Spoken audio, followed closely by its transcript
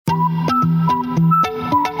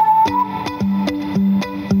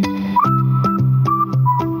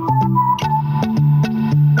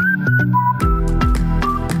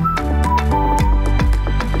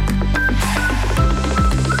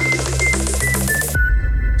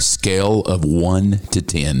scale of 1 to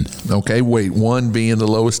 10. Okay, wait. 1 being the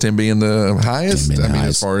lowest, 10 being the highest? 10 being the as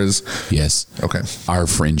highest. far as... Yes. Okay. Our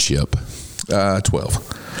friendship.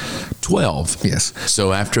 12. 12. Yes.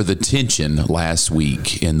 So after the tension last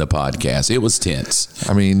week in the podcast, it was tense.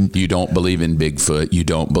 I mean... You don't believe in Bigfoot. You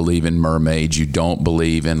don't believe in mermaids. You don't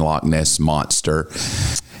believe in Loch Ness Monster.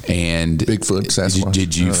 And Bigfoot, Sasquatch.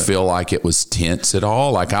 Did you feel like it was tense at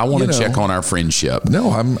all? Like, I want to check on our friendship. No,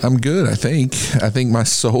 I'm good. I think my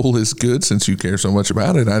soul is good since you care so much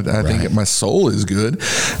about it. I think my soul is good,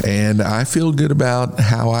 and I feel good about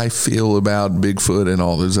how I feel about Bigfoot and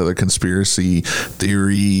all those other conspiracy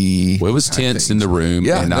theory. Well, it was tense in the room,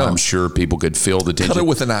 and I'm sure people could feel the tension. Cut it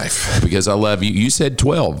with a knife. Because I love you. You said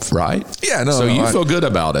 12, right? Yeah, no. So you feel good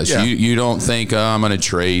about us. Yeah. You don't think, I'm going to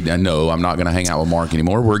trade. No, I'm not going to hang out with Mark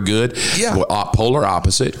anymore. We're good. Yeah. Polar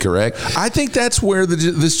opposite, correct? I think that's where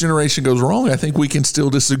this generation goes wrong. I think we can still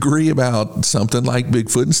disagree about something like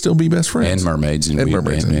Bigfoot and still be best friends. And mermaids. And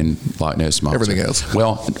Loch Ness Monster. Everything else.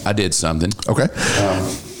 Well, I did something. Okay.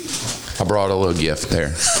 I brought a little gift there.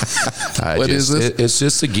 What is this? It's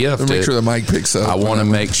just a gift. Let me make sure the mic picks up. I want to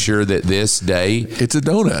make sure that this day... It's a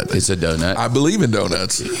donut. It's a donut. I believe in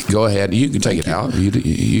donuts. Go ahead. You can take it out.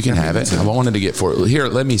 You can have it. I wanted to get for it. Here,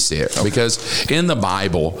 let me see it. Okay. Because in the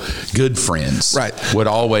Bible, good friends would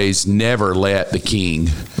always never let the king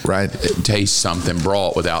taste something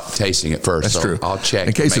brought without tasting it first. That's true. I'll check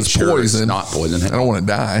in case it's poison. It's not poison. I don't want to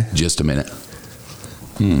die. Just a minute.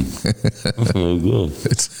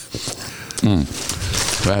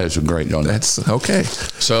 That is a great donut. That's okay.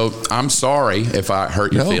 So I'm sorry if I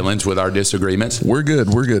hurt your feelings with our disagreements. We're good.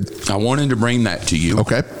 I wanted to bring that to you.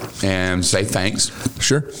 Okay. And say thanks.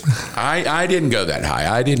 Sure. I didn't go that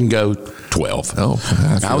high. I didn't go 12.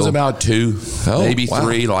 Oh, I was about 2, maybe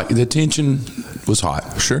 3. Like, the tension was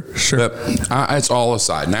hot. Sure. But it's all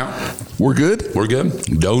aside. Now we're good. We're good.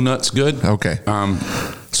 Donut's good. Okay.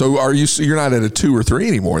 So you're not at a 2 or 3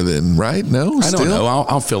 anymore then, right? No, I don't know.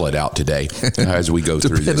 I'll fill it out today as we go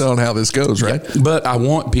through this. Depending on how this goes, right? Yeah. But I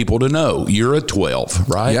want people to know you're a 12,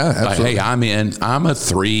 right? Yeah, absolutely. Like, hey, I'm a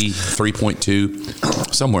 3,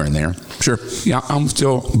 3.2, somewhere in there. Sure. Yeah, I'm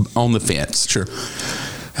still on the fence. Sure.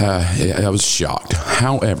 I was shocked.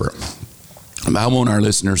 However, I want our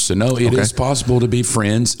listeners to know it is possible to be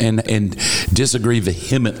friends and disagree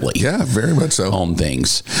vehemently. Yeah, very much so. On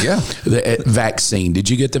things. Yeah. The vaccine. Did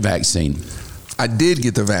you get the vaccine? I did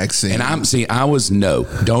get the vaccine. And I was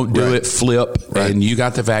don't do it, flip. Right. And you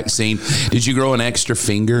got the vaccine. Did you grow an extra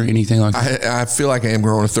finger, anything like that? I feel like I am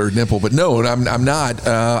growing a third nipple, but no, I'm not.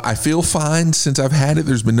 I feel fine since I've had it.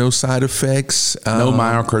 There's been no side effects. No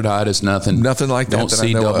myocarditis, nothing. Nothing like that. Don't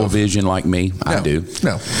see double vision like me. No, I do.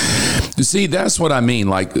 No. See, that's what I mean.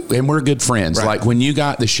 Like, and we're good friends. Right. Like, when you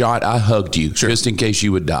got the shot, I hugged you just in case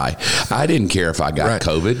you would die. I didn't care if I got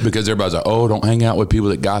COVID because everybody's like, oh, don't hang out with people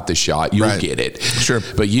that got the shot. You'll get it. Sure.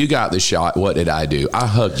 But you got the shot. What did I do? I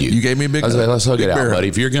hugged you. You gave me a big hug. I was like, let's hug it out, bear. buddy.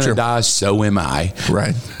 If you're going to die, so am I.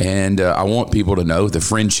 Right. And I want people to know the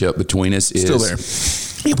friendship between us is still there.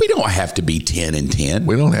 We don't have to be 10 and 10.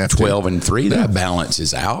 We don't have 12 and 3. That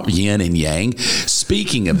balances out, yin and yang.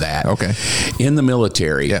 Speaking of that, in the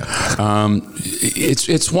military,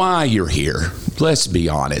 it's why you're here. Let's be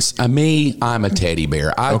honest. I'm a teddy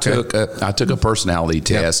bear. I took a personality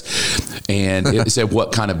test, and it said,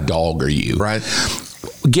 "What kind of dog are you?" Right.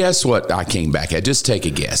 Guess what I came back at? Just take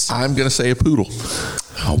a guess. I'm going to say a poodle.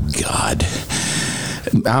 Oh God.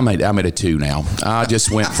 I'm at a 2 now. I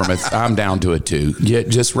just went from I'm down to a 2. Yeah,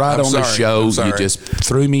 just the show, you just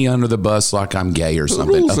threw me under the bus like I'm gay or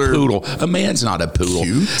something. A poodle. A man's not a poodle.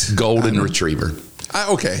 Cute. Golden retriever.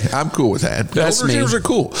 I'm cool with that. That's golden retrievers are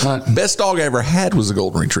cool. Best dog I ever had was a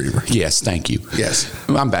golden retriever. Yes, thank you. Yes.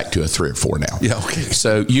 I'm back to a 3 or 4 now. Yeah, okay.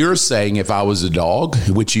 So you're saying if I was a dog,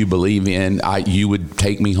 which you believe in, you would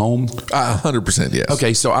take me home? 100% yes.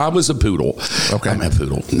 Okay, so I was a poodle. Okay. I'm a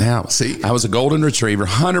poodle. Now, see, I was a golden retriever,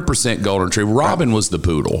 100% golden retriever. Robin was the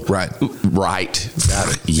poodle. Right.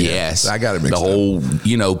 Got it. Yes. I got it mixed up.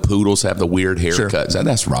 The whole, poodles have the weird haircuts. Sure.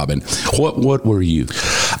 That's Robin. What were you?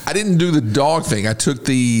 I didn't do the dog thing. I took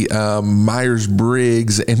the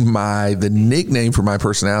Myers-Briggs, and the nickname for my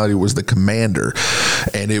personality was the Commander,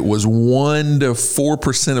 and it was 1 to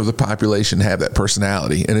 4% of the population have that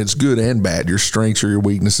personality, and it's good and bad. Your strengths are your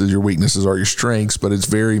weaknesses are your strengths, but it's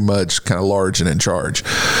very much kind of large and in charge,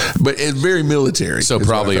 but it's very military. So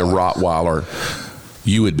probably a Rottweiler.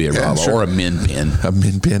 You would be a Rottweiler or a Min Pin. A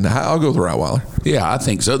Min Pin. I'll go with the Rottweiler. Yeah, I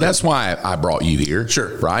think so. That's why I brought you here.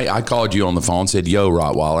 Sure. Right? I called you on the phone and said, yo,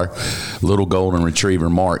 Rottweiler, little golden retriever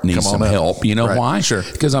Mark needs some help. You know why? Sure.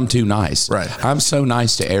 Because I'm too nice. Right. I'm so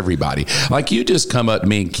nice to everybody. Like, you just come up to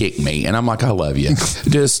me and kick me, and I'm like, I love you.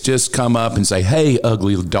 just come up and say, hey,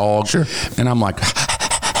 ugly dog. Sure. And I'm like,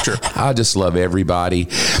 sure. I just love everybody.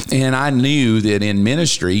 And I knew that in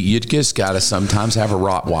ministry, you just got to sometimes have a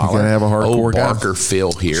Rottweiler. You got to have a hardcore Barker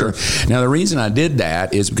Phil here. Sure. Now, the reason I did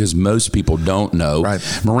that is because most people don't know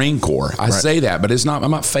Marine Corps. I say that, but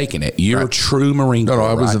I'm not faking it. You're a true Marine Corps. No,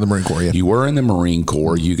 I was in the Marine Corps, yeah. You were in the Marine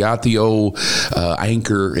Corps. You got the old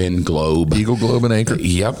anchor and globe. Eagle, globe, and anchor.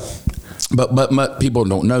 Yep. But people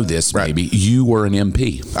don't know this, maybe. You were an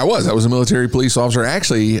MP. I was a military police officer,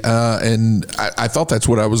 actually, and I thought that's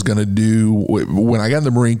what I was going to do. When I got in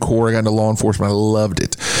the Marine Corps, I got into law enforcement. I loved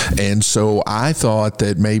it. And so I thought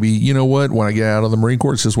that maybe, you know what, when I get out of the Marine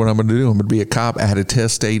Corps, it's just what I'm going to do. I'm going to be a cop. I had a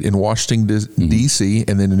test state in Washington, D.C.,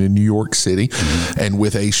 and then in New York City, and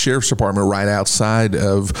with a sheriff's department right outside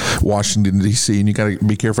of Washington, D.C., and you got to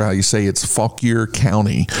be careful how you say it's Fauquier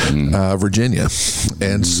County, Virginia.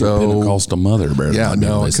 And so... a mother, bro. Yeah,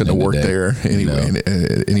 no, I couldn't have worked there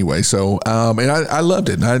anyway. So, and I loved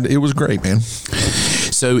it. It was great, man.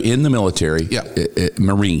 So in the military,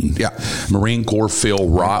 Marine, Marine Corps, Phil,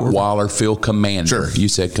 Rottweiler, Phil, Commander. Sure. You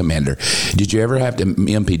said Commander. Did you ever have to,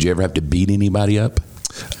 MP, did you ever have to beat anybody up?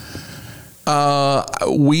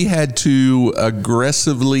 We had to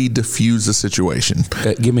aggressively diffuse the situation.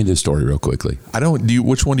 Give me the story real quickly.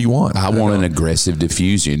 Which one do you want? I want an aggressive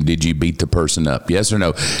diffusion. Did you beat the person up? Yes or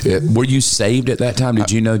no? Were you saved at that time?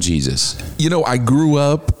 Did you know Jesus? I grew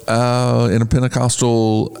up in a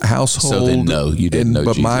Pentecostal household. So then, no, you didn't know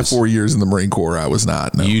but Jesus. But my 4 years in the Marine Corps, I was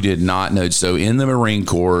not. No. You did not know. So in the Marine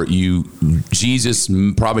Corps, Jesus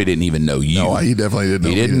probably didn't even know you. No, he definitely didn't know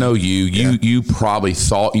me. He didn't know you. You probably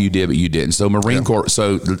thought you did, but you didn't. So Marine Corps,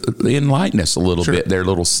 so enlighten us a little bit, their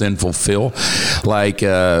little sinful Phil, like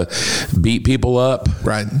beat people up.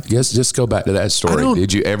 Right. Just go back to that story.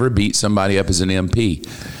 Did you ever beat somebody up as an MP?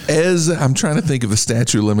 As I'm trying to think of the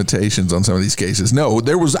statute of limitations on some of these cases. No,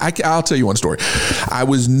 there was, I'll tell you one story. I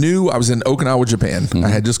was new. I was in Okinawa, Japan. I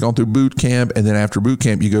had just gone through boot camp. And then after boot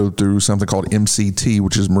camp, you go through something called MCT,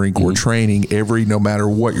 which is Marine Corps training. No matter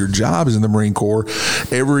what your job is in the Marine Corps,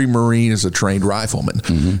 every Marine is a trained rifleman.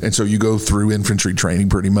 And so you go through infantry training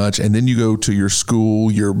pretty much. And then you go to your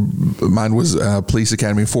school. Mine was Police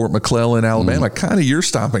Academy in Fort McClellan, Alabama, kind of your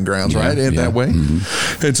stomping grounds, right? That way.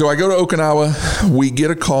 And so I go to Okinawa. We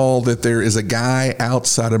get a call that there is a guy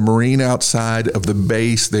outside, a Marine outside of the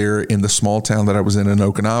base there in the small town that I was in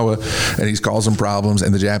Okinawa, and he's causing problems,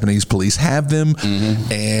 and the Japanese police have them,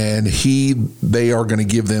 and they are going to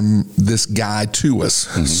give them this guy to us.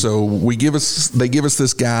 So they give us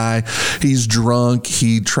this guy. He's drunk.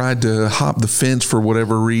 He tried to hop the fence for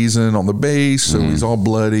whatever reason on the base, so he's all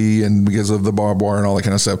bloody and because of the barbed wire and all that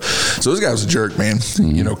kind of stuff. So this guy was a jerk, man.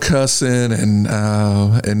 Cussing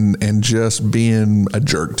and just being a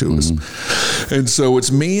jerk to us. And so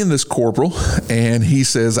it's me and this corporal, and he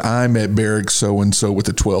says, I'm at barracks so-and-so with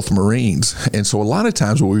the 12th Marines. And so a lot of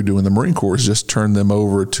times what we do in the Marine Corps is just turn them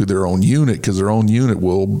over to their own unit, because their own unit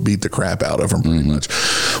will beat the crap out of them pretty much.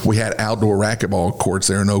 We had outdoor racquetball courts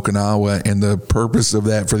there in Okinawa, and the purpose of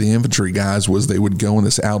that for the infantry guys was they would go in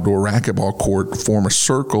this outdoor racquetball court, form a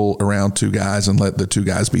circle around two guys, and let the two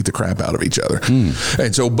guys beat the crap out of each other.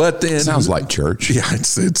 And so, but then... Sounds like church. Yeah,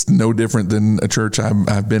 it's no different than a church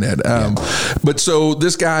I've been at. But so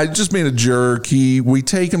this guy just being a jerk, we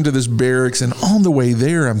take him to this barracks, and on the way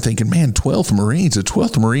there, I'm thinking, man, 12th Marines. The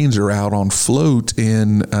 12th Marines are out on float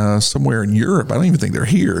in somewhere in Europe. I don't even think they're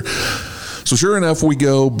here. So sure enough, we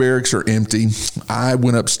go, barracks are empty. I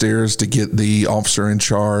went upstairs to get the officer in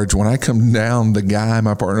charge. When I come down, the guy,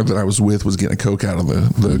 my partner that I was with, was getting a Coke out of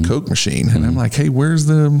the Coke machine. And I'm like, hey, where's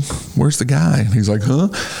the guy? And he's like, huh?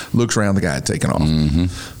 Looks around, the guy had taken off.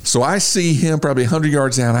 So I see him probably 100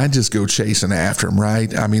 yards down. I just go chasing after him,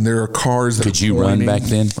 right? I mean, there are cars that Could you run back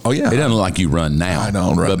then? Oh, yeah. It doesn't look like you run now. I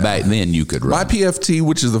don't run But now. back then you could run. My PFT,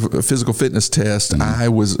 which is the physical fitness test, I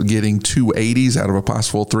was getting 280s out of a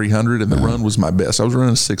possible 300, and the run was my best. I was running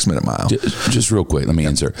a 6-minute mile. Just real quick, let me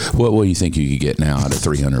answer. What do you think you could get now out of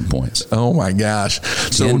 300 points? Oh, my gosh.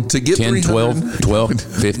 So 10, to get 10, 300, 12,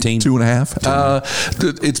 15?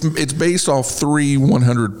 2.5. It's based off 3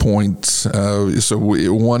 100 points. So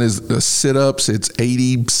one is sit-ups. It's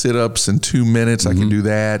 80 sit-ups in 2 minutes. I can do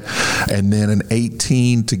that. And then an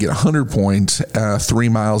 18 to get 100 points, 3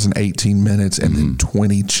 miles in 18 minutes, and then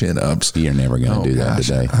 20 chin-ups. You're never going to do that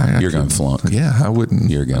today. You're going to flunk. Yeah, I wouldn't.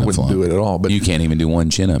 You're going to flunk. Do it at all. small. But you can't even do one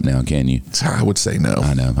chin up now, can you? I would say no.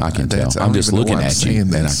 I know. I can tell. I'm just looking at you,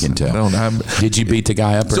 and I can tell. Did you beat the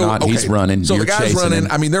guy up or not? Okay. He's running. So the guy's running.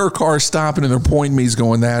 I mean, there are cars stopping and they're pointing me. He's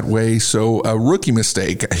going that way. So a rookie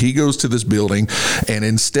mistake. He goes to this building, and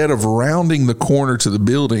instead of rounding the corner to the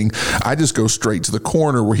building, I just go straight to the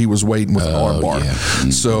corner where he was waiting with an arm bar. Yeah.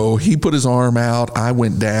 So he put his arm out. I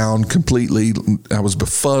went down completely. I was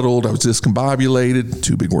befuddled. I was discombobulated.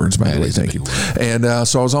 2 big words, by the way. Thank you. And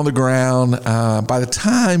so I was on the ground. By the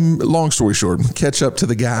time, long story short, catch up to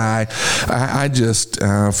the guy, I just,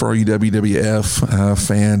 for all you WWF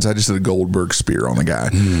fans, I just did a Goldberg spear on the guy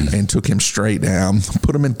and took him straight down,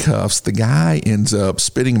 put him in cuffs. The guy ends up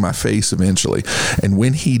spitting in my face eventually. And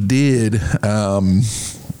when he did,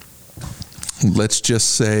 let's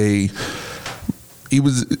just say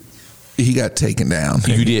he got taken down.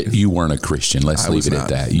 You weren't a Christian. Let's leave it at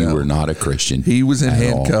that. You were not a Christian. He was in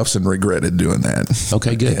handcuffs and regretted doing that.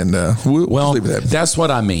 Okay, good. And we'll leave it at that. That's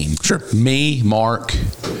what I mean. Sure. Me, Mark,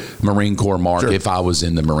 Marine Corps Mark, if I was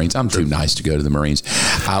in the Marines, I'm too nice to go to the Marines.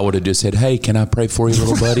 I would have just said, "Hey, can I pray for you,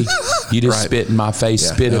 little buddy?" You just spit in my face,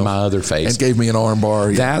 spit in my other face, and gave me an arm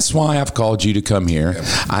bar. That's why I've called you to come here.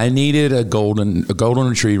 I needed a golden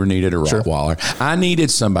retriever, needed a Rottweiler. I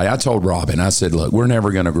needed somebody. I told Robin, I said, "Look, we're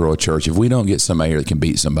never going to grow a church if we don't get somebody here that can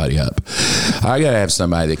beat somebody up. I got to have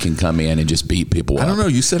somebody that can come in and just beat people up." I don't know.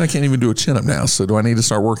 You said I can't even do a chin up now. So do I need to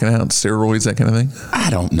start working out, steroids, that kind of thing?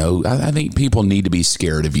 I don't know. I think people need to be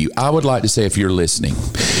scared of you. I would like to say, if you're listening,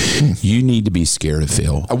 you need to be scared of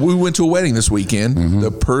Phil. We went to a wedding this weekend.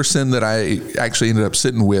 The person that I actually ended up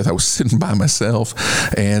sitting with, I was sitting by myself,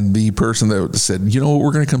 and the person that said, "You know what,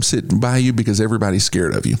 we're going to come sit by you because everybody's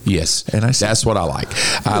scared of you." Yes. And I said, that's what I like.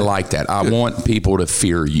 I like that. I want people to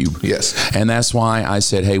fear you. Yes. And that's why I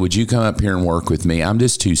said, "Hey, would you come up here and work with me?" I'm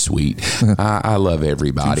just too sweet. I love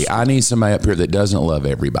everybody. I need somebody up here that doesn't love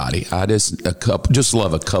everybody. I just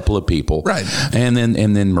love a couple of people. Right. And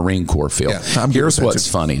then Marine Corps Phil. Yeah, here's what's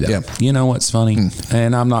funny though. Yeah. You know what's funny?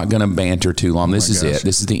 And I'm not going to banter too long. This is it.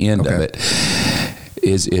 This is the end of it.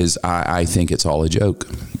 I think it's all a joke.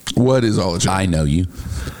 What is all a joke? I know you.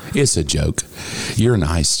 It's a joke. You're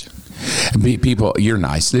nice. People, you're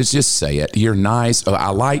nice. Let's just say it. You're nice. I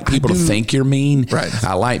like people to think you're mean. Right.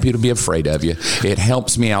 I like people to be afraid of you. It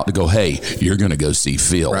helps me out to go, "Hey, you're going to go see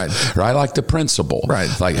Phil." Right. Like the principal. Right.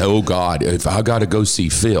 Like, "Oh God, if I got to go see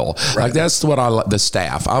Phil." Right. Like that's what I like. The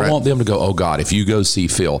staff. I want them to go, "Oh God, if you go see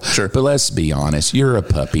Phil." Sure. But let's be honest. You're a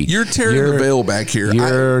puppy. You're tearing the veil back here.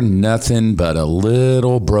 You're nothing but a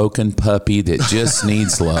little broken puppy that just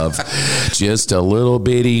needs love. Just a little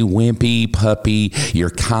bitty wimpy puppy. You're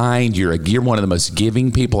kind. You're one of the most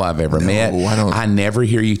giving people I've ever met. I never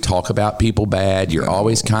hear you talk about people bad. You're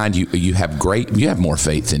always kind. You have more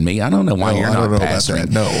faith than me. I don't know why you're not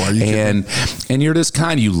pastoring. No, are you kidding? And you're just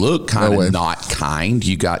kind. You look kind of not kind.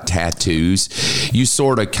 You got tattoos. You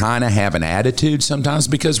sort of kind of have an attitude sometimes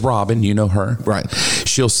because Robin, you know her. Right.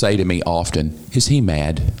 She'll say to me often, "Is he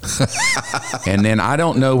mad?" And then I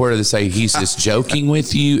don't know whether to say he's just joking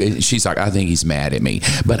with you. And she's like, "I think he's mad at me."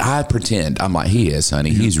 But I pretend. I'm like, "He is,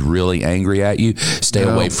 honey. He's really angry at you. Stay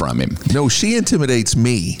away from him." No, she intimidates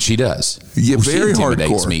me. She does. Yeah, very she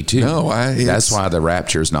intimidates hardcore. me too. No, that's why the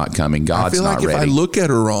rapture's not coming. God's not ready. I feel like if I look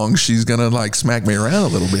at her wrong, she's gonna like smack me around a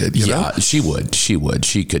little bit. You know? She would.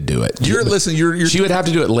 She could do it. She would have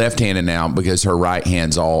to do it left-handed now because her right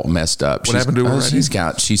hand's all messed up. What happened to her?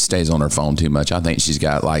 She stays on her phone too much. I think she's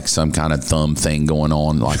got like some kind of thumb thing going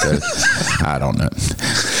on. Like I don't know.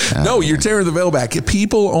 No, you're tearing the veil back.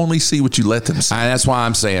 People only see what you let them see. That's why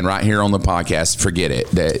I'm saying right here on the podcast, forget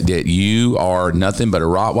it. That you are nothing but a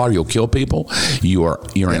Rottweiler. You'll kill people. You're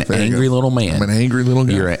an angry little man. I'm an angry little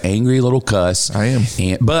guy. You're an angry little cuss. I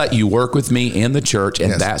am. But you work with me in the church,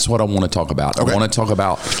 and that's what I want to talk about. Okay. I want to talk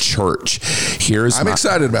about church. I'm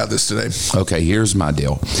excited about this today. Okay, here's my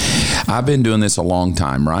deal. I've been doing this a long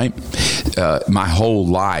time, right? My whole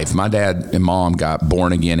life. My dad and mom got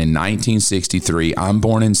born again in 1963. I'm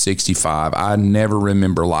born in 65. I never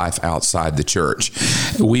remember life outside the church.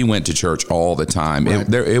 We went to church all the time.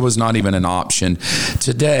 Right. It was not even an option.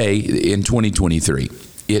 Today, in 2023,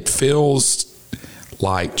 it feels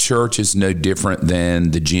like church is no different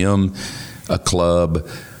than the gym, a club,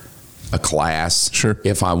 a class. Sure.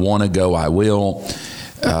 If I want to go, I will.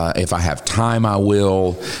 If I have time, I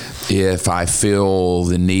will. If I feel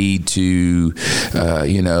the need to,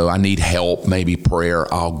 I need help, maybe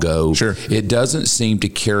prayer, I'll go. Sure. It doesn't seem to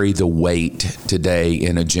carry the weight today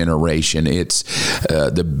in a generation. It's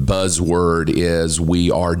the buzzword is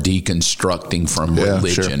we are deconstructing from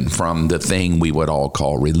religion, from the thing we would all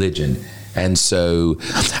call religion. And so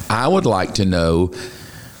I would like to know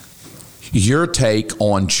your take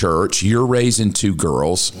on church. You're raising 2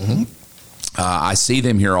 girls. Mm-hmm. I see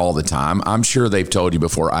them here all the time. I'm sure they've told you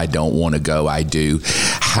before, I don't want to go, I do.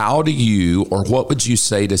 How do you, or what would you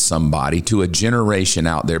say to somebody, to a generation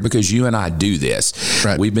out there, because you and I do this.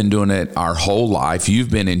 Right. We've been doing it our whole life. You've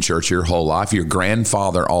been in church your whole life. Your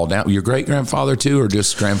grandfather all down. Your great-grandfather too, or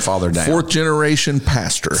just grandfather down? 4th generation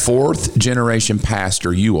pastor. 4th generation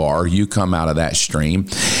pastor you are. You come out of that stream.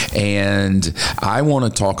 And I want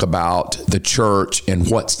to talk about the church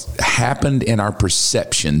and what's happened in our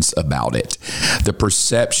perceptions about it. The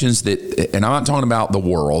perceptions that, and I'm not talking about the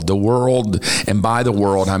world, and by the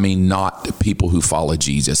world, I mean not people who follow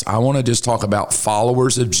Jesus. I want to just talk about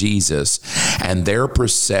followers of Jesus and their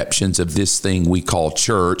perceptions of this thing we call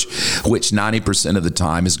church, which 90% of the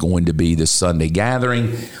time is going to be the Sunday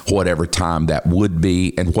gathering, whatever time that would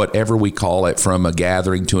be, and whatever we call it, from a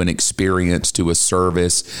gathering to an experience to a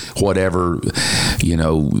service, whatever,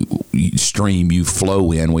 stream you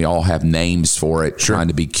flow in. We all have names for it, trying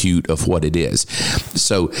to be cute of what it is.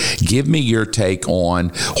 So give me your take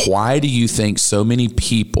on, why do you think so many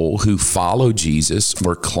people who follow Jesus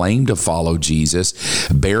or claim to follow Jesus,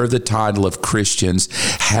 bear the title of Christians,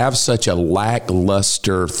 have such a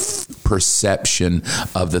lackluster perception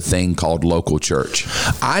of the thing called local church?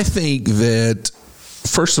 I think that,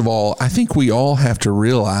 first of all, I think we all have to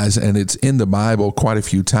realize, and it's in the Bible quite a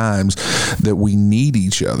few times, that we need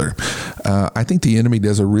each other. I think the enemy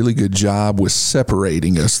does a really good job with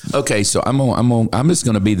separating us. Okay, so I'm just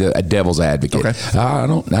going to be the devil's advocate. Okay. I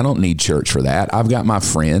don't need church for that. I've got my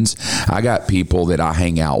friends. I got people that I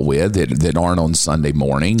hang out with that aren't on Sunday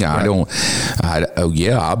morning. Right.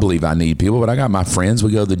 I believe I need people, but I got my friends.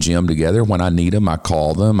 We go to the gym together. When I need them, I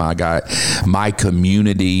call them. I got my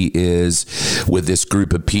community is with this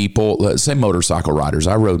group of people. Let's say motorcycle riders.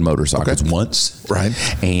 I rode motorcycles once. Right.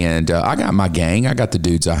 And I got my gang. I got the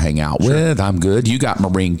dudes I hang out with. I'm good. You got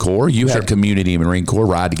Marine Corps. You have community in Marine Corps.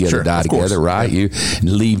 Ride together, die together, right? You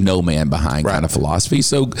leave no man behind kind of philosophy.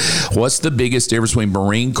 So what's the biggest difference between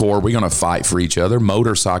Marine Corps? We're going to fight for each other.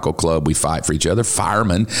 Motorcycle club, we fight for each other.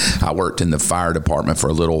 Firemen, I worked in the fire department for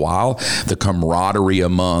a little while. The camaraderie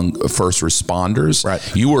among first responders.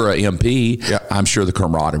 Right. You were an MP. Yeah. I'm sure the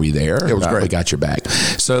camaraderie there. It was great. We got your back.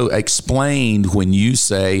 So explain when you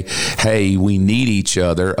say, hey, we need each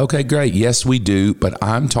other. Okay, great. Yes, we do. But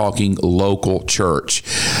I'm talking local church,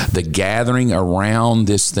 the gathering around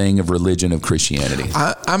this thing of religion of Christianity.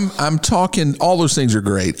 I'm talking, all those things are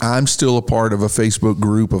great. I'm still a part of a Facebook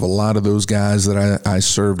group of a lot of those guys that I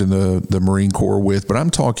served in the Marine Corps with, but I'm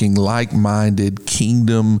talking like-minded,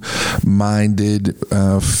 kingdom-minded,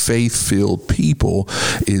 faith-filled people.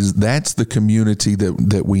 That's the community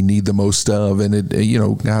that we need the most of. And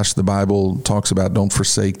the Bible talks about don't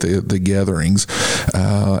forsake the gatherings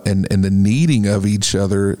and the needing of each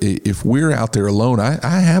other. If we're out there alone,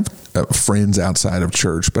 I have friends outside of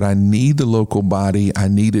church, but I need the local body. I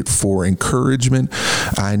need it for encouragement.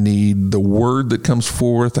 I need the word that comes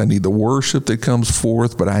forth. I need the worship that comes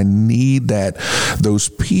forth, but I need those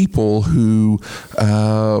people who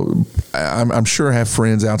I'm sure have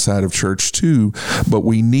friends outside of church too, but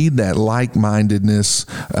we need that like-mindedness,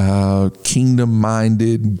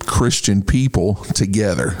 kingdom-minded Christian people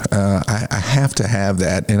together. I have to have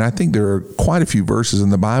that, and I think there are quite a few verses in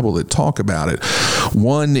the Bible that talk about it.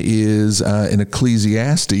 One is in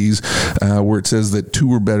Ecclesiastes where it says that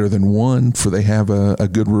 2 are better than 1, for they have a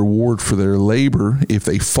good reward for their labor. If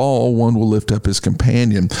they fall, one will lift up his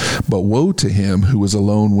companion. But woe to him who is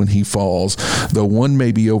alone when he falls. Though one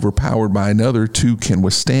may be overpowered by another, 2 can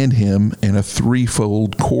withstand him, and a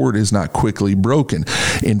threefold cord is not quickly broken.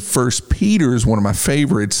 In 1 Peter is one of my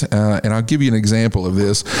favorites, and I'll give you an example of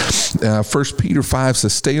this. 1 Peter 5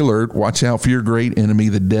 says, stay alert, watch out for your great enemy,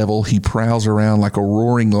 the devil. He prowls around like a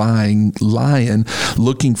roaring lion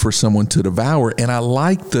looking for someone to devour. And I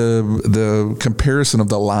like the comparison of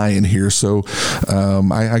the lion here. So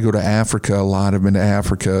I go to Africa a lot. I've been to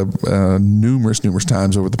Africa numerous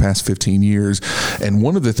times over the past 15 years. And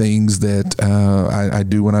one of the things that I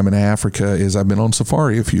do when I'm in Africa is I've been on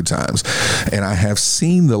safari a few times, and I have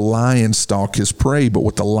seen the lion stalk his prey. But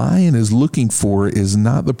what the lion is looking for is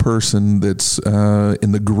not the person that's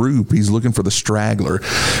in the group. He's looking for the straggler.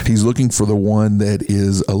 He's looking for the one that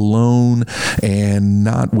is a alone and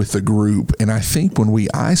not with a group. And I think when we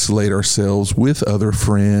isolate ourselves with other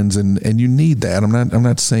friends, and you need that, I'm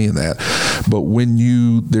not saying that, but when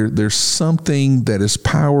there's something that is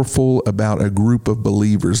powerful about a group of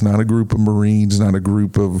believers, not a group of Marines, not a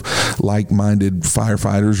group of like-minded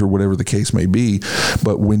firefighters or whatever the case may be,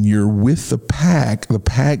 but when you're with the pack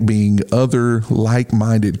being other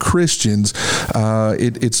like-minded Christians,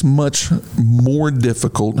 it's much more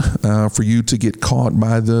difficult for you to get caught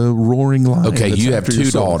by the roaring lion. Okay, you have two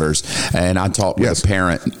daughters, and I talked with a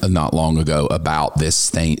parent not long ago about this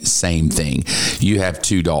same thing. You have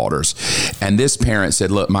two daughters, and this parent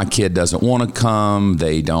said, look, my kid doesn't want to come.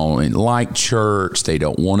 They don't like church. They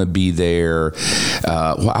don't want to be there.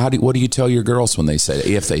 What do you tell your girls when they say that,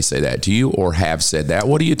 if they say that to you or have said that?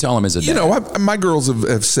 What do you tell them as a dad? My girls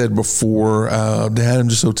have said before, Dad, I'm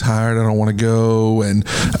just so tired. I don't want to go.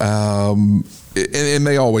 And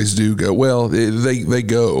they always do go. Well, they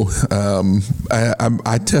go.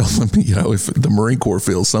 I tell them, if the Marine Corps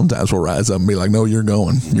feels sometimes will rise up and be like, no, you're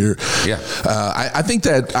going. I think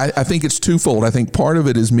it's twofold. I think part of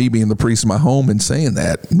it is me being the priest of my home and saying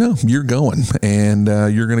that, no, you're going, and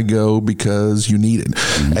you're going to go because you need it.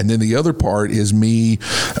 Mm-hmm. And then the other part is me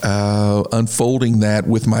unfolding that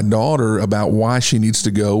with my daughter about why she needs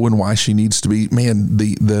to go and why she needs to be. Man,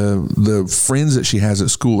 the friends that she has at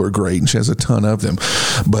school are great, and she has a ton of them,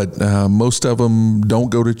 but most of them don't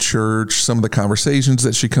go to church. Some of the conversations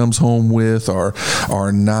that she comes home with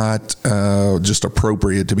are not just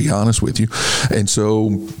appropriate, to be honest with you. And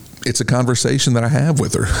so it's a conversation that I have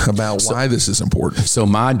with her about why this is important. So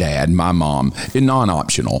my dad, my mom,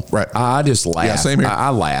 non-optional. Right. I just laugh. Yeah, same here.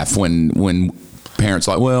 I laugh when parents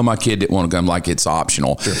like, well, my kid didn't want to come, like it's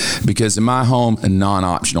optional. Sure. Because in my home,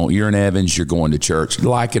 non-optional. You're in Evans, you're going to church.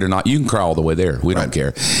 Like it or not, you can cry all the way there. We don't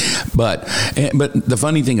care. But the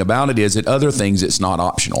funny thing about it is, at other things, it's not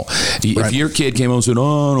optional. If your kid came home and said,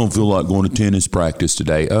 oh, I don't feel like going to tennis practice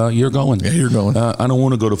today, you're going. Yeah, you're going. I don't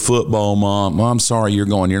want to go to football, Mom. Well, I'm sorry, you're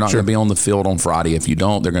going. You're not going to be on the field on Friday. If you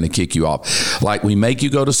don't, they're going to kick you off. Like, we make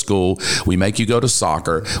you go to school. We make you go to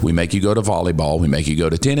soccer. We make you go to volleyball. We make you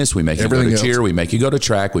go to tennis. We make you go to cheer. We make you go to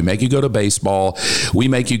track. We make you go to baseball. We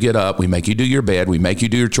make you get up. We make you do your bed. We make you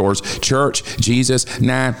do your chores. Church, Jesus,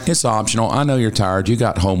 nah, it's optional. I know you're tired. You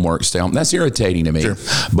got homework still. That's irritating to me. Sure.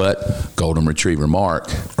 But Golden Retriever Mark,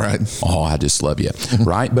 right? Oh, I just love you,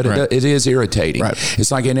 right? But it is irritating. Right.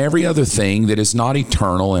 It's like in every other thing that is not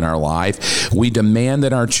eternal in our life, we demand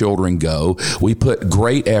that our children go. We put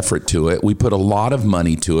great effort to it. We put a lot of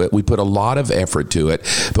money to it. We put a lot of effort to it.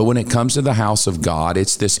 But when it comes to the house of God,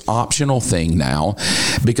 it's this optional thing now,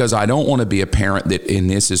 because I don't want to be a parent that, and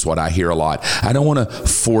this is what I hear a lot, I don't want to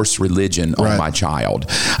force religion on my child.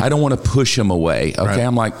 I don't want to push him away. Okay. Right.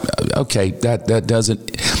 I'm like, okay, that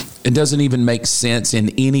doesn't even make sense in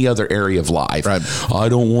any other area of life. Right. I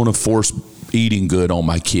don't want to force eating good on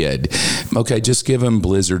my kid. Okay, just give him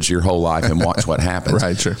blizzards your whole life and watch what happens.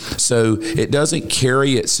 Right, sure. So it doesn't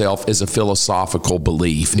carry itself as a philosophical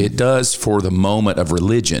belief. It does for the moment of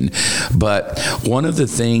religion. But one of the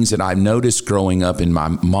things that I've noticed growing up in my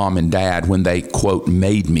mom and dad, when they, quote,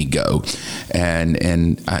 made me go, and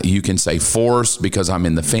you can say forced because I'm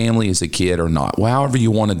in the family as a kid or not, however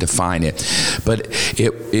you want to define it. But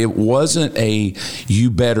it wasn't a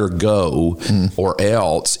you better go or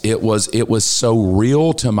else. It was so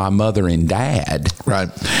real to my mother and dad, right,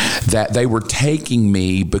 that they were taking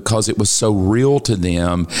me because it was so real to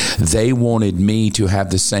them. They wanted me to have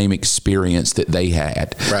the same experience that they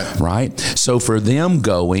had, right? So for them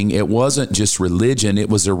going, it wasn't just religion, it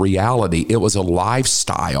was a reality. It was a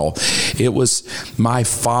lifestyle. It was my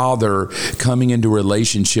father coming into a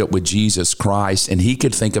relationship with Jesus Christ, and he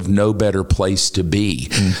could think of no better place to be,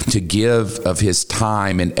 to give of his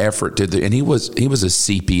time and effort to and he was a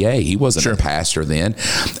CPA. He wasn't a pastor then.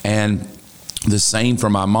 And the same for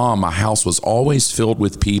my mom. My house was always filled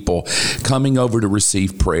with people coming over to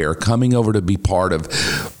receive prayer, coming over to be part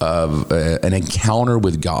of an encounter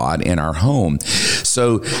with God in our home.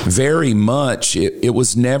 So very much, it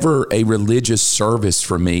was never a religious service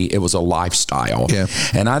for me. It was a lifestyle. Yeah.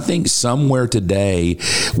 And I think somewhere today,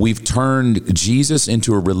 we've turned Jesus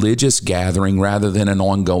into a religious gathering rather than an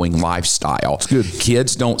ongoing lifestyle. It's good.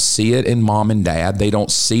 Kids don't see it in mom and dad. They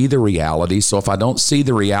don't see the reality. So if I don't see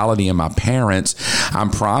the reality in my parents, I'm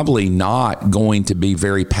probably not going to be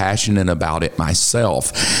very passionate about it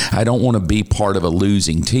myself. I don't want to be part of a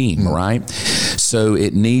losing team, right? So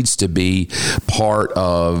it needs to be part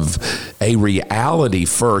of a reality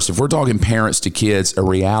first. If we're talking parents to kids, a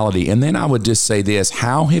reality. And then I would just say this: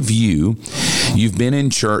 how have you, You've been in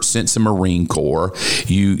church since the Marine Corps.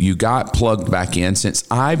 You got plugged back in. Since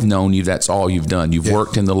I've known you, that's all you've done. You've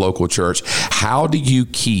worked in the local church. How do you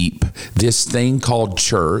keep this thing called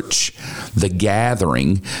church, the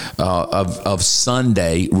gathering of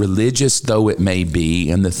Sunday, religious though it may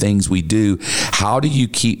be, and the things we do, how do you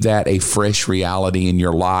keep that a fresh reality in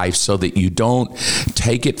your life so that you don't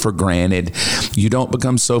take it for granted? You don't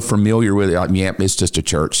become so familiar with it, like, yeah, it's just a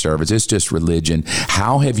church service. It's just religion.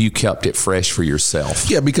 How have you kept it fresh for yourself?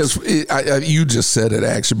 Yeah, because you just said it,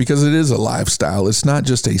 actually, because it is a lifestyle. It's not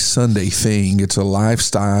just a Sunday thing. It's a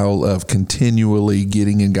lifestyle of continually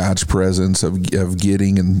getting in God's presence, of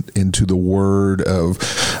getting into the Word, of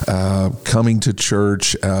coming to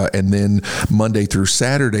church, and then Monday through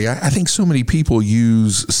Saturday. I think so many people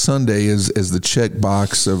use Sunday as the check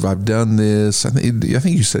box of, I've done this. I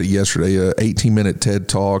think you said it yesterday, a 18-minute TED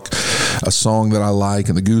Talk, a song that I like,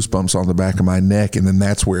 and the goosebumps on the back of my neck, and then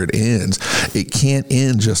that's where it ends. It can't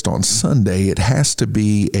end just on Sunday. It has to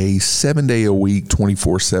be a 7-day-a-week,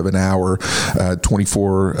 24/7 hour,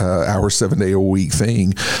 24-hour, 7-day-a-week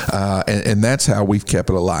thing. And that's how we've kept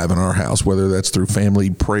it alive in our house, whether that's through family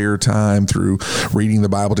prayer time, through reading the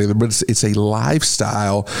Bible together. But it's a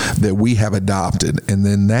lifestyle that we have adopted. And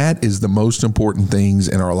then that is the most important things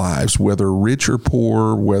in our lives, whether rich or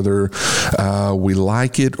poor, whether we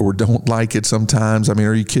like it or don't like it sometimes. I mean,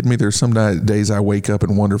 are you kidding me? There's some days I wake up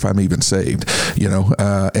and wonder if I'm even saved,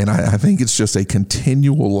 and I think it's just a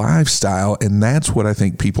continual lifestyle. And that's what I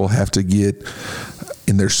think people have to get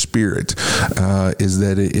in their spirit, is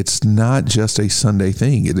that it's not just a Sunday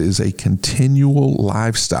thing. It is a continual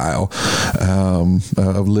lifestyle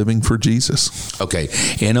of living for Jesus. Okay.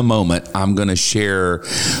 In a moment, I'm going to share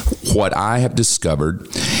what I have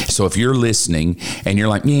discovered. So if you're listening and you're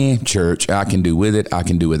like, yeah, church, I can do with it, I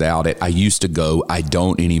can do without it. I used to go, I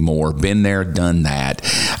don't anymore. Been there, done that.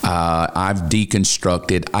 I've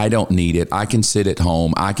deconstructed. I don't need it. I can sit at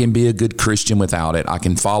home. I can be a good Christian without it. I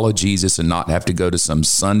can follow Jesus and not have to go to some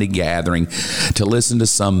Sunday gathering to listen to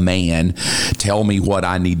some man tell me what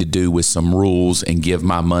I need to do with some rules and give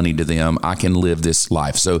my money to them. I can live this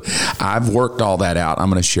life. So I've worked all that out. I'm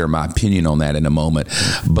going to share my opinion on that in a moment.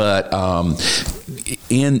 But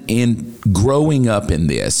in growing up in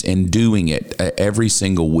this and doing it every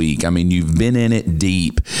single week, I mean, you've been in it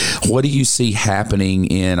deep. What do you see happening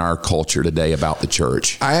in our culture today about the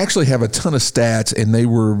church? I actually have a ton of stats, and they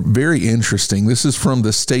were very interesting. This is from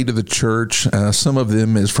the State of the Church. Some of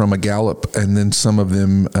them is from a Gallup, and then some of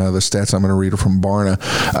them, the stats I'm going to read are from Barna.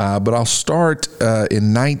 But I'll start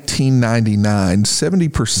in 1999.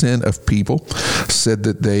 70% of people said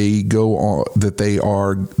that they go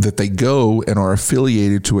and are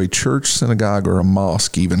affiliated to a church, synagogue, or a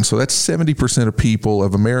mosque even. So that's 70% of people,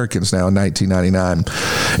 of Americans now in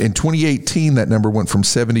 1999. In 2018, that number went from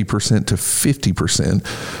 70% to 50%.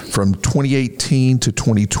 From 2018 to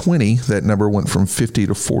 2020, that number went from 50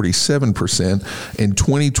 to 47%. In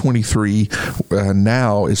 2023,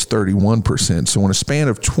 now is 31%. So in a span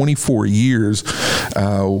of 24 years,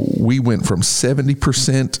 we went from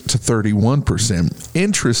 70% to 31%.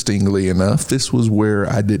 Interestingly enough, this was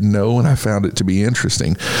where I didn't know, and I found it to be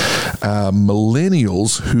interesting.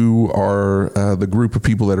 Millennials, who are the group of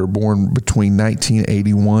people that are born between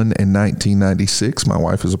 1981 and 1996, my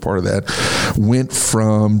wife is a part of that, went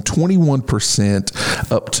from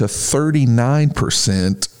 21% up to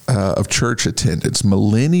 39% of church attendance.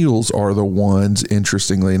 Millennials are the ones,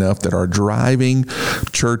 interestingly enough, that are driving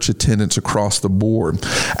church attendance across the board.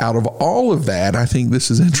 Out of all of that, I think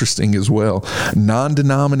this is interesting as well.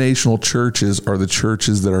 Non-denominational churches are the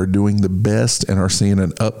churches that are doing the best and are seeing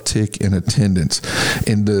an uptick in attendance.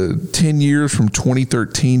 In the 10 years from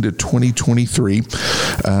 2013 to 2023,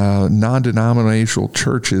 non-denominational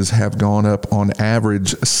churches have gone up on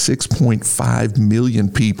average 6.5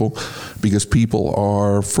 million people, because people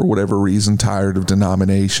are, for whatever reason, tired of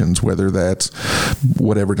denominations, whether that's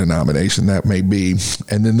whatever denomination that may be.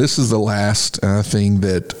 And then this is the last thing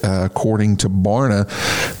that, according to Barna,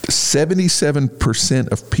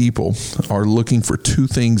 77% of people are looking for two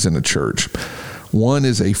things in a church. One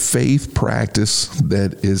is a faith practice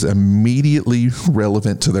that is immediately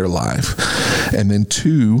relevant to their life. And then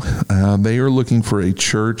two, they are looking for a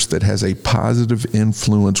church that has a positive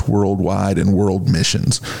influence worldwide in world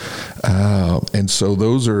missions. And so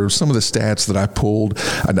those are some of the stats that I pulled.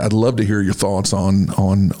 I'd love to hear your thoughts on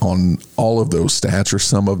all of those stats, or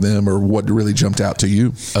some of them, or what really jumped out to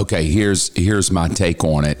you. Okay, here's my take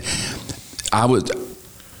on it.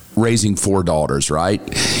 raising 4 daughters, right?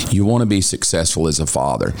 You want to be successful as a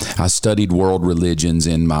father. I studied world religions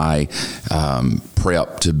in my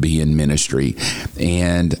prep to be in ministry,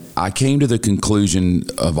 and I came to the conclusion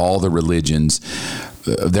of all the religions,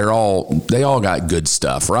 they all got good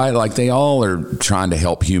stuff, right? Like they all are trying to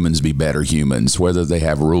help humans be better humans, whether they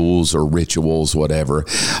have rules or rituals, whatever.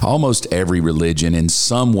 Almost every religion in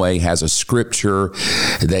some way has a scripture.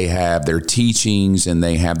 They have their teachings and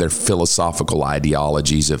they have their philosophical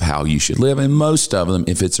ideologies of how you should live. And most of them,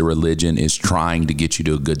 if it's a religion, is trying to get you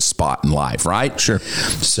to a good spot in life, right? Sure.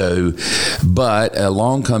 So, but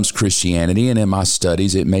along comes Christianity, and in my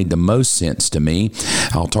studies, it made the most sense to me.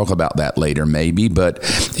 I'll talk about that later maybe, but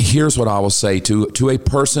here's what I will say to a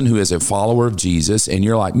person who is a follower of Jesus, and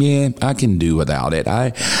you're like, yeah, I can do without it.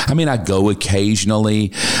 I mean, I go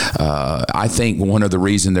occasionally. I think one of the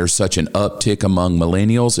reasons there's such an uptick among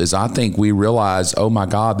millennials is I think we realize, oh my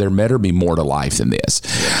God, there better be more to life than this.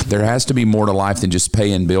 There has to be more to life than just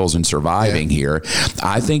paying bills and surviving here.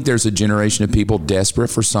 I think there's a generation of people desperate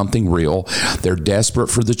for something real. They're desperate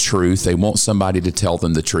for the truth. They want somebody to tell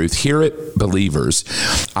them the truth. Here at Believers,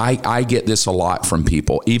 I get this a lot from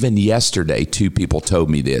people. Even yesterday, 2 people told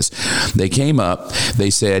me this. They came up,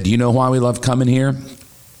 they said, you know why we love coming here?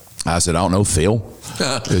 I said, I don't know, Phil.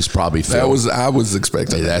 It's probably Phil. I was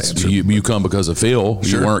expecting that. You come because of Phil.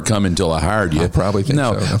 Sure. You weren't coming until I hired you. I probably think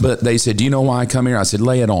so. No, but they said, do you know why I come here? I said,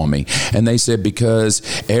 lay it on me. And they said, because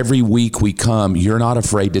every week we come, you're not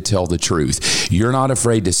afraid to tell the truth. You're not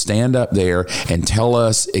afraid to stand up there and tell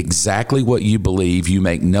us exactly what you believe. You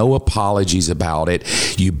make no apologies about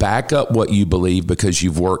it. You back up what you believe because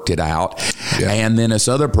you've worked it out. Yeah. And then this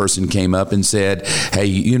other person came up and said, hey,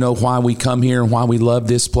 you know why we come here and why we love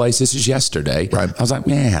this place? This is yesterday. Right. I was like,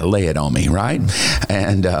 yeah, lay it on me, right?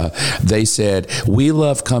 And they said, we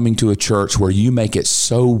love coming to a church where you make it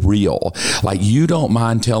so real. Like you don't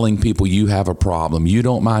mind telling people you have a problem. You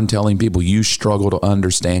don't mind telling people you struggle to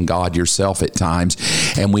understand God yourself at times.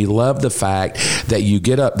 And we love the fact that you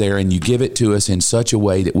get up there and you give it to us in such a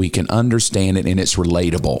way that we can understand it and it's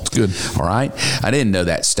relatable. It's good. All right? I didn't know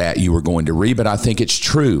that stat you were going to read, but I think it's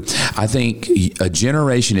true. I think a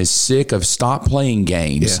generation is sick of stop playing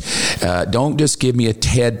games. Yeah. Don't just give me a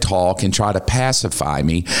TED talk and try to pacify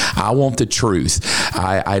me. I want the truth.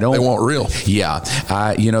 I don't. They want real. Yeah.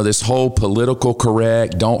 This whole political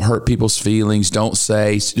correct, don't hurt people's feelings, don't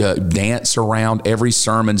say, dance around, every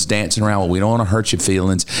sermon's dancing around, well, we don't want to hurt your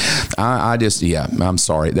feelings. I'm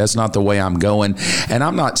sorry. That's not the way I'm going. And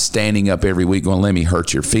I'm not standing up every week going, let me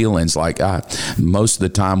hurt your feelings. Like most of the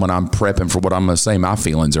time when I'm prepping for what I'm going to say, my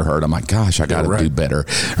feelings are hurt. I'm like, gosh, I got to do better.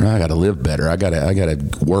 I got to live better. I got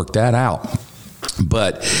to work that out.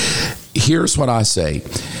 But here's what I say,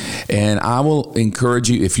 and I will encourage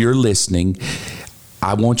you, if you're listening,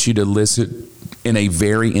 I want you to listen in a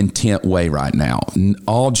very intent way right now.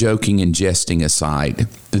 All joking and jesting aside,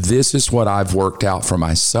 this is what I've worked out for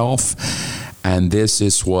myself, and this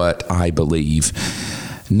is what I believe.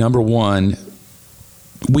 Number one,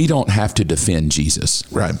 we don't have to defend Jesus.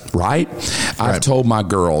 Right? I've told my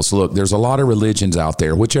girls, look, there's a lot of religions out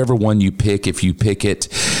there. Whichever one you pick, if you pick it,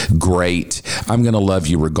 great. I'm going to love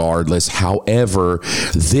you regardless. However,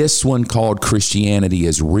 this one called Christianity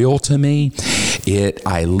is real to me.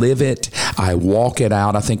 I live it. I walk it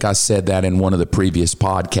out. I think I said that in one of the previous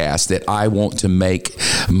podcasts, that I want to make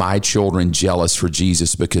my children jealous for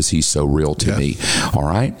Jesus because he's so real to me. All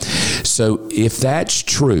right? So if that's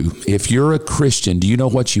true, if you're a Christian, do you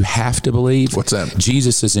know what you have to believe? What's that?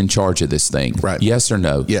 Jesus is in charge of this thing. Right. Yes or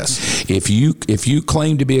no? Yes. If you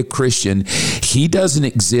claim to be a Christian, he doesn't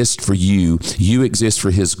exist for you. You exist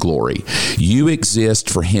for his glory. You exist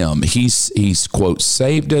for him. He's quote,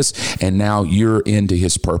 saved us, and now you're into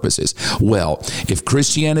his purposes. Well, if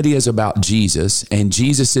Christianity is about Jesus and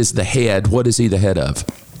Jesus is the head, what is he the head of?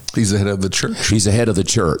 He's the head of the church. He's the head of the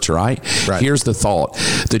church, right? Here's the thought.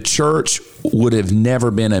 The church would have never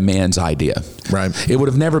been a man's idea. Right. It would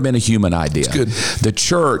have never been a human idea. It's good. The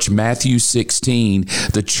church, Matthew 16,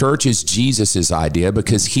 the church is Jesus's idea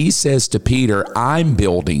because he says to Peter, I'm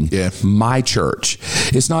building my church.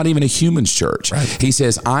 It's not even a human's church. Right. He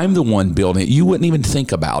says, I'm the one building it. You wouldn't even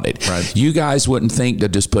think about it. Right. You guys wouldn't think to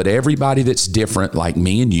just put everybody that's different, like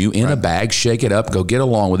me and you, in a bag, shake it up, go get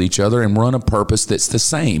along with each other, and run a purpose that's the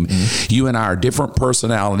same. Mm-hmm. You and I are different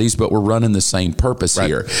personalities, but we're running the same purpose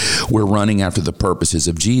here. We're running after the purposes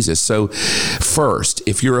of Jesus. So first,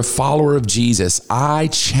 if you're a follower of Jesus, I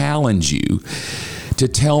challenge you to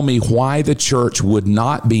tell me why the church would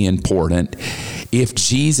not be important if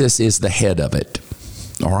Jesus is the head of it.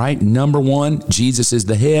 All right. Number one, Jesus is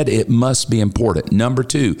the head. It must be important. Number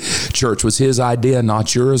two, church was his idea,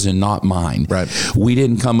 not yours and not mine. Right. We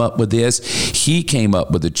didn't come up with this. He came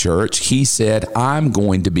up with the church. He said, I'm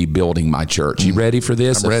going to be building my church. You ready for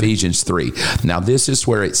this? Ephesians 3. Now, this is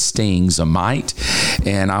where it stings a mite,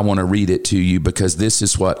 and I want to read it to you because this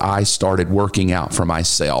is what I started working out for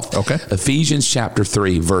myself. Okay. Ephesians chapter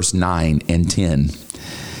 3, verse 9 and 10.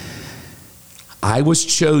 I was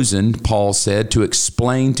chosen, Paul said, to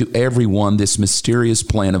explain to everyone this mysterious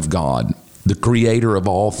plan of God, the creator of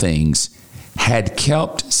all things, had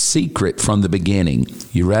kept secret from the beginning.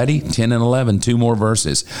 You ready? 10 and 11, two more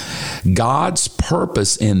verses. God's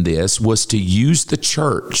purpose in this was to use the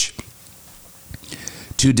church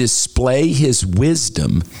to display his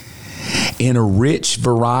wisdom in a rich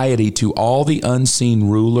variety to all the unseen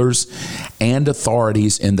rulers and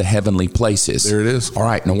authorities in the heavenly places. There it is. All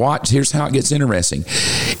right, now watch. Here's how it gets interesting.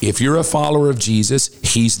 If you're a follower of Jesus,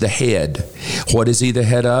 he's the head. What is he the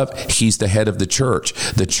head of? He's the head of the church.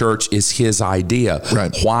 The church is his idea.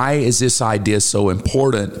 Right. Why is this idea so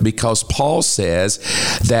important? Because Paul says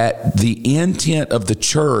that the intent of the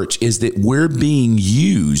church is that we're being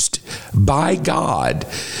used by God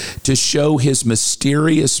to show his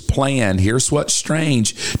mysterious plan. Here's what's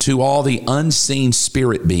strange, to all the unseen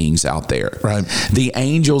spirit beings out there. Right. The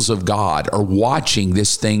angels of God are watching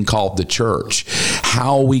this thing called the church,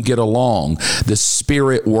 how we get along, the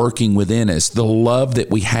spirit working within us, the love that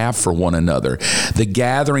we have for one another, the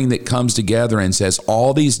gathering that comes together and says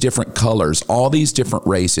all these different colors, all these different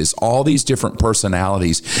races, all these different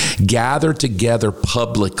personalities gather together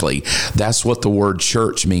publicly. That's what the word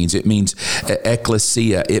church means. It means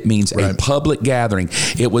ekklesia. It means a public gathering.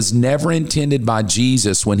 It was never intended by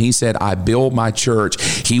Jesus when he said, I build my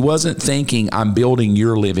church. He wasn't thinking, I'm building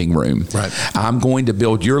your living room. Right. I'm going to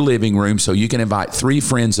build your living room so you can invite 3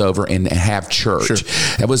 friends over and have church. Sure.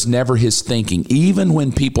 That was never his thinking. Even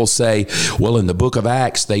when people say, well, in the book of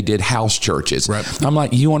Acts, they did house churches. Right. I'm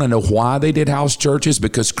like, you want to know why they did house churches?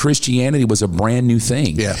 Because Christianity was a brand new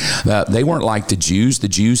thing. Yeah. They weren't like the Jews. The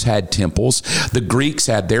Jews had temples. The Greeks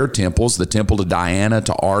had their temples, the temple to Diana,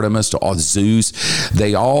 to Artemis, to Zeus.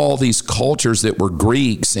 All these cultures that were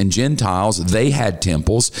Greeks and Gentiles, they had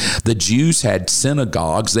temples. The Jews had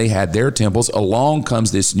synagogues. They had their temples. Along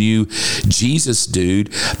comes this new Jesus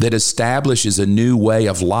dude that establishes a new way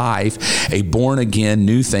of life, a born-again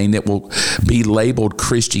new thing that will be labeled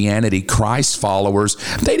Christianity. Christ followers,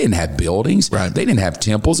 they didn't have buildings. Right. They didn't have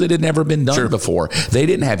temples. It had never been done before. They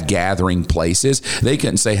didn't have gathering places. They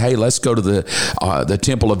couldn't say, hey, let's go to the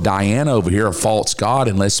temple of Diana over here, a false god,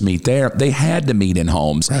 and let's meet there. They had to meet in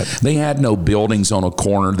homes. Right. They had no buildings on a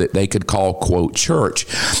corner that they could call, quote, church.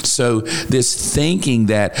 So this thinking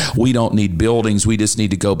that we don't need buildings, we just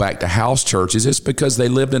need to go back to house churches, it's because they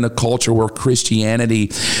lived in a culture where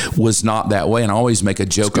Christianity was not that way. And I always make a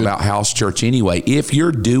joke about house church anyway. If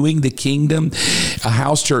you're doing the kingdom, a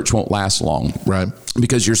house church won't last long. Right.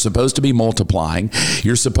 Because you're supposed to be multiplying.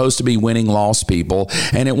 You're supposed to be winning lost people.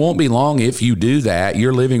 And it won't be long if you do that,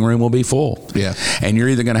 your living room will be full. Yeah. And you're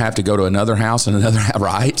either going to have to go to another house and another house,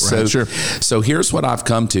 right? So here's what I've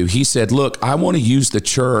come to. He said, look, I want to use the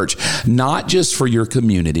church not just for your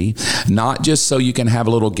community, not just so you can have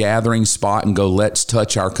a little gathering spot and go, let's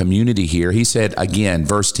touch our community here. He said, again,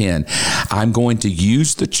 verse 10, I'm going to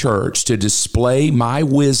use the church to display my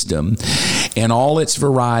wisdom in all its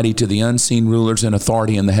variety to the unseen rulers and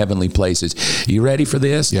authority in the heavenly places. You ready for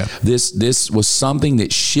this? Yeah. This was something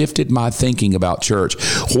that shifted my thinking about church.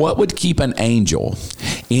 What would keep an angel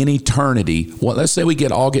in eternity? Well, let's say we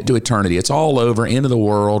all get to eternity. It's all over, end of the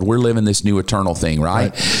world. We're living this new eternal thing,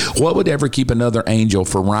 right? What would ever keep another angel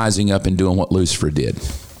from rising up and doing what Lucifer did?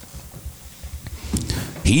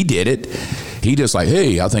 He did it. He just like,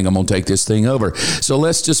 hey, I think I'm going to take this thing over. So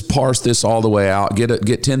let's just parse this all the way out,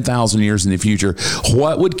 get 10,000 years in the future.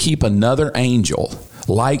 What would keep another angel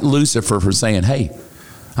like Lucifer from saying, hey,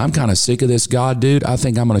 I'm kind of sick of this God, dude. I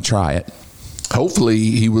think I'm going to try it. Hopefully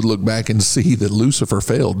he would look back and see that Lucifer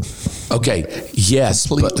failed. Okay, yes,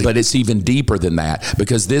 but it's even deeper than that,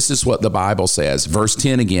 because this is what the Bible says. Verse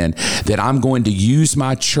 10 again, that I'm going to use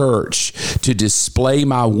my church to display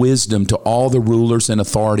my wisdom to all the rulers and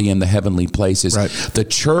authority in the heavenly places. Right. The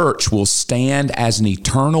church will stand as an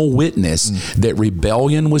eternal witness that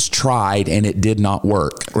rebellion was tried and it did not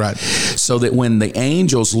work. Right. So that when the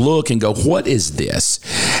angels look and go, what is this?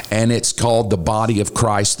 and it's called the body of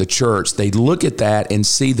Christ, the church. They look at that and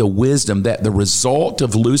see the wisdom that the result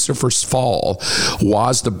of Lucifer's fall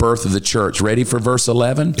was the birth of the church. Ready for verse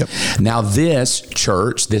 11? Yep. Now this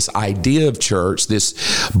church, this idea of church,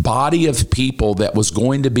 this body of people that was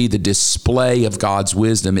going to be the display of God's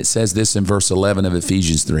wisdom, it says this in verse 11 of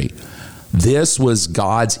Ephesians 3. This was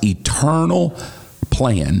God's eternal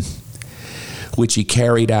plan, which he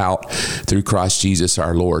carried out through Christ Jesus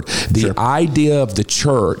our Lord. The idea of the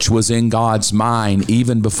church was in God's mind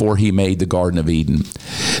even before he made the Garden of Eden.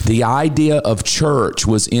 The idea of church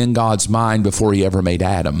was in God's mind before he ever made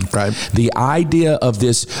Adam. Right. The idea of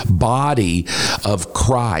this body of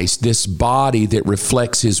Christ, this body that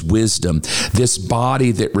reflects his wisdom, this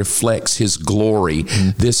body that reflects his glory,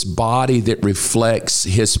 this body that reflects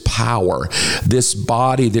his power, this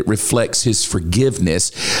body that reflects his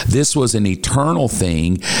forgiveness, this was an eternal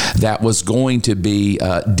thing that was going to be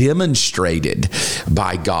demonstrated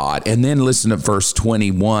by God. And then listen to verse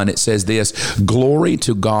 21. It says this: glory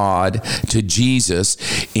to God, to Jesus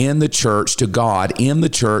in the church, to God in the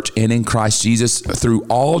church and in Christ Jesus through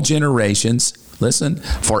all generations. Listen,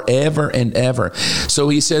 forever and ever. So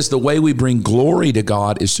he says the way we bring glory to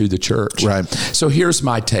God is through the church. Right. So here's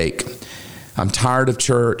my take. I'm tired of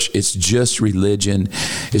church. It's just religion.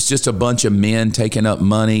 It's just a bunch of men taking up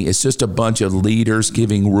money. It's just a bunch of leaders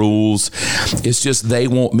giving rules. It's just they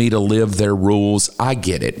want me to live their rules. I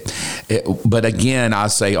get it. But again, I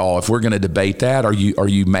say, if we're going to debate that, are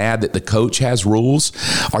you mad that the coach has rules?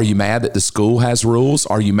 Are you mad that the school has rules?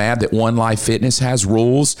 Are you mad that One Life Fitness has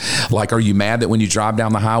rules? Like, are you mad that when you drive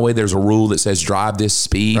down the highway, there's a rule that says drive this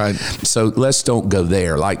speed? Right. So let's don't go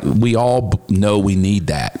there. Like, we all know we need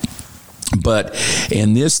that. But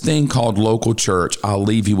in this thing called local church, I'll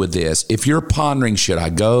leave you with this. If you're pondering, should I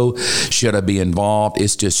go? Should I be involved?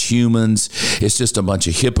 It's just humans. It's just a bunch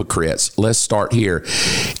of hypocrites. Let's start here.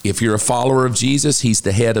 If you're a follower of Jesus, he's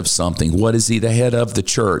the head of something. What is he the head of? The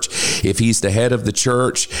church. If he's the head of the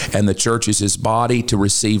church and the church is his body, to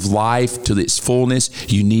receive life to its fullness,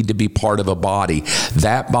 you need to be part of a body.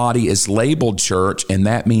 That body is labeled church, and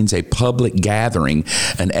that means a public gathering,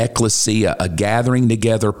 an ekklesia, a gathering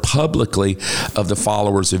together publicly of the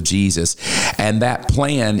followers of Jesus. And that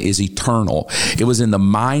plan is eternal. It was in the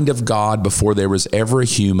mind of God before there was ever a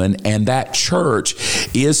human, and that church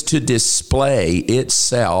is to display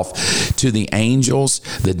itself to the angels,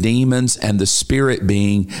 the demons, and the spirit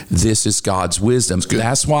being. This is God's wisdom.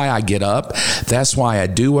 That's why I get up. That's why I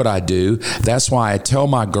do what I do. That's why I tell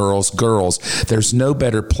my girls, there's no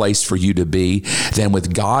better place for you to be than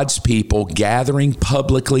with God's people gathering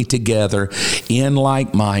publicly together in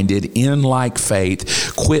like-minded, in like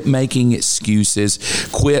faith. Quit making excuses.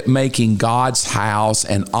 Quit making God's house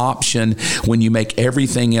an option when you make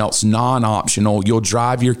everything else non-optional. You'll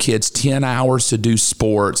drive your kids 10 hours to do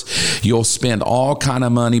sports. You'll spend all kind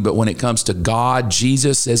of money, but when it comes to God,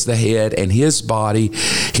 Jesus as the head and his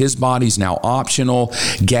body's now optional.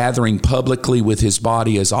 Gathering publicly with his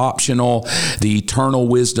body is optional. The eternal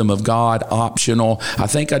wisdom of God, optional. I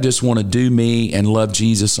think I just want to do me and love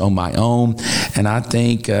Jesus on my own. And I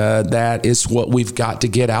think that is what we've got to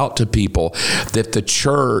get out to people, that the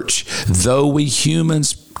church, though we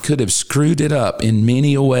humans could have screwed it up in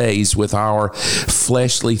many ways with our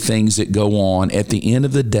fleshly things that go on, at the end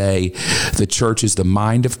of the day, the church is the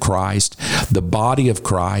mind of Christ, the body of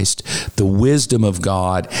Christ, the wisdom of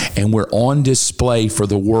God, and we're on display for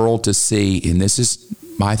the world to see. And this is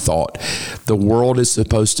my thought. The world is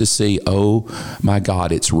supposed to see, oh my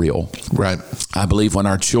God, it's real. Right. I believe when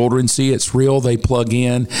our children see it's real, they plug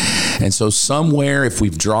in. And so somewhere, if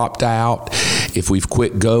we've dropped out, if we've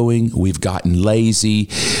quit going, we've gotten lazy,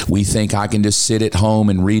 we think I can just sit at home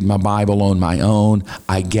and read my Bible on my own.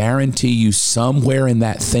 I guarantee you somewhere in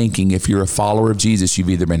that thinking, if you're a follower of Jesus, you've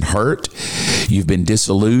either been hurt, you've been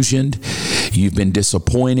disillusioned, you've been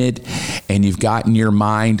disappointed, and you've gotten your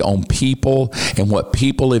mind on people and what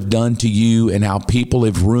people have done to you and how people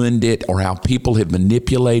have ruined it, or how people have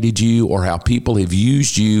manipulated you, or how people have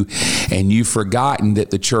used you, and you've forgotten that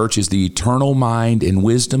the church is the eternal mind and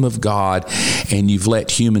wisdom of God, and you've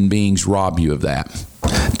let human beings rob you of that.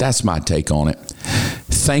 That's my take on it.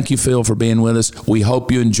 Thank you, Phil, for being with us. We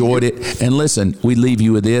hope you enjoyed it. And listen, we leave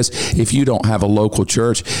you with this. If you don't have a local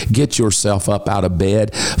church, get yourself up out of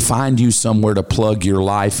bed. Find you somewhere to plug your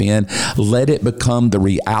life in. Let it become the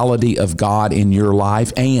reality of God in your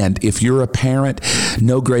life. And if you're a parent,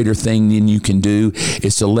 no greater thing than you can do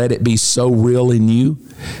is to let it be so real in you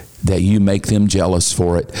that you make them jealous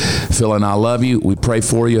for it. Phil and I love you. We pray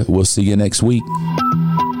for you. We'll see you next week.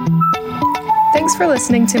 Thanks for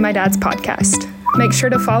listening to my dad's podcast. Make sure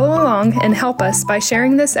to follow along and help us by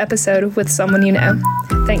sharing this episode with someone you know.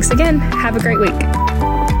 Thanks again. Have a great week.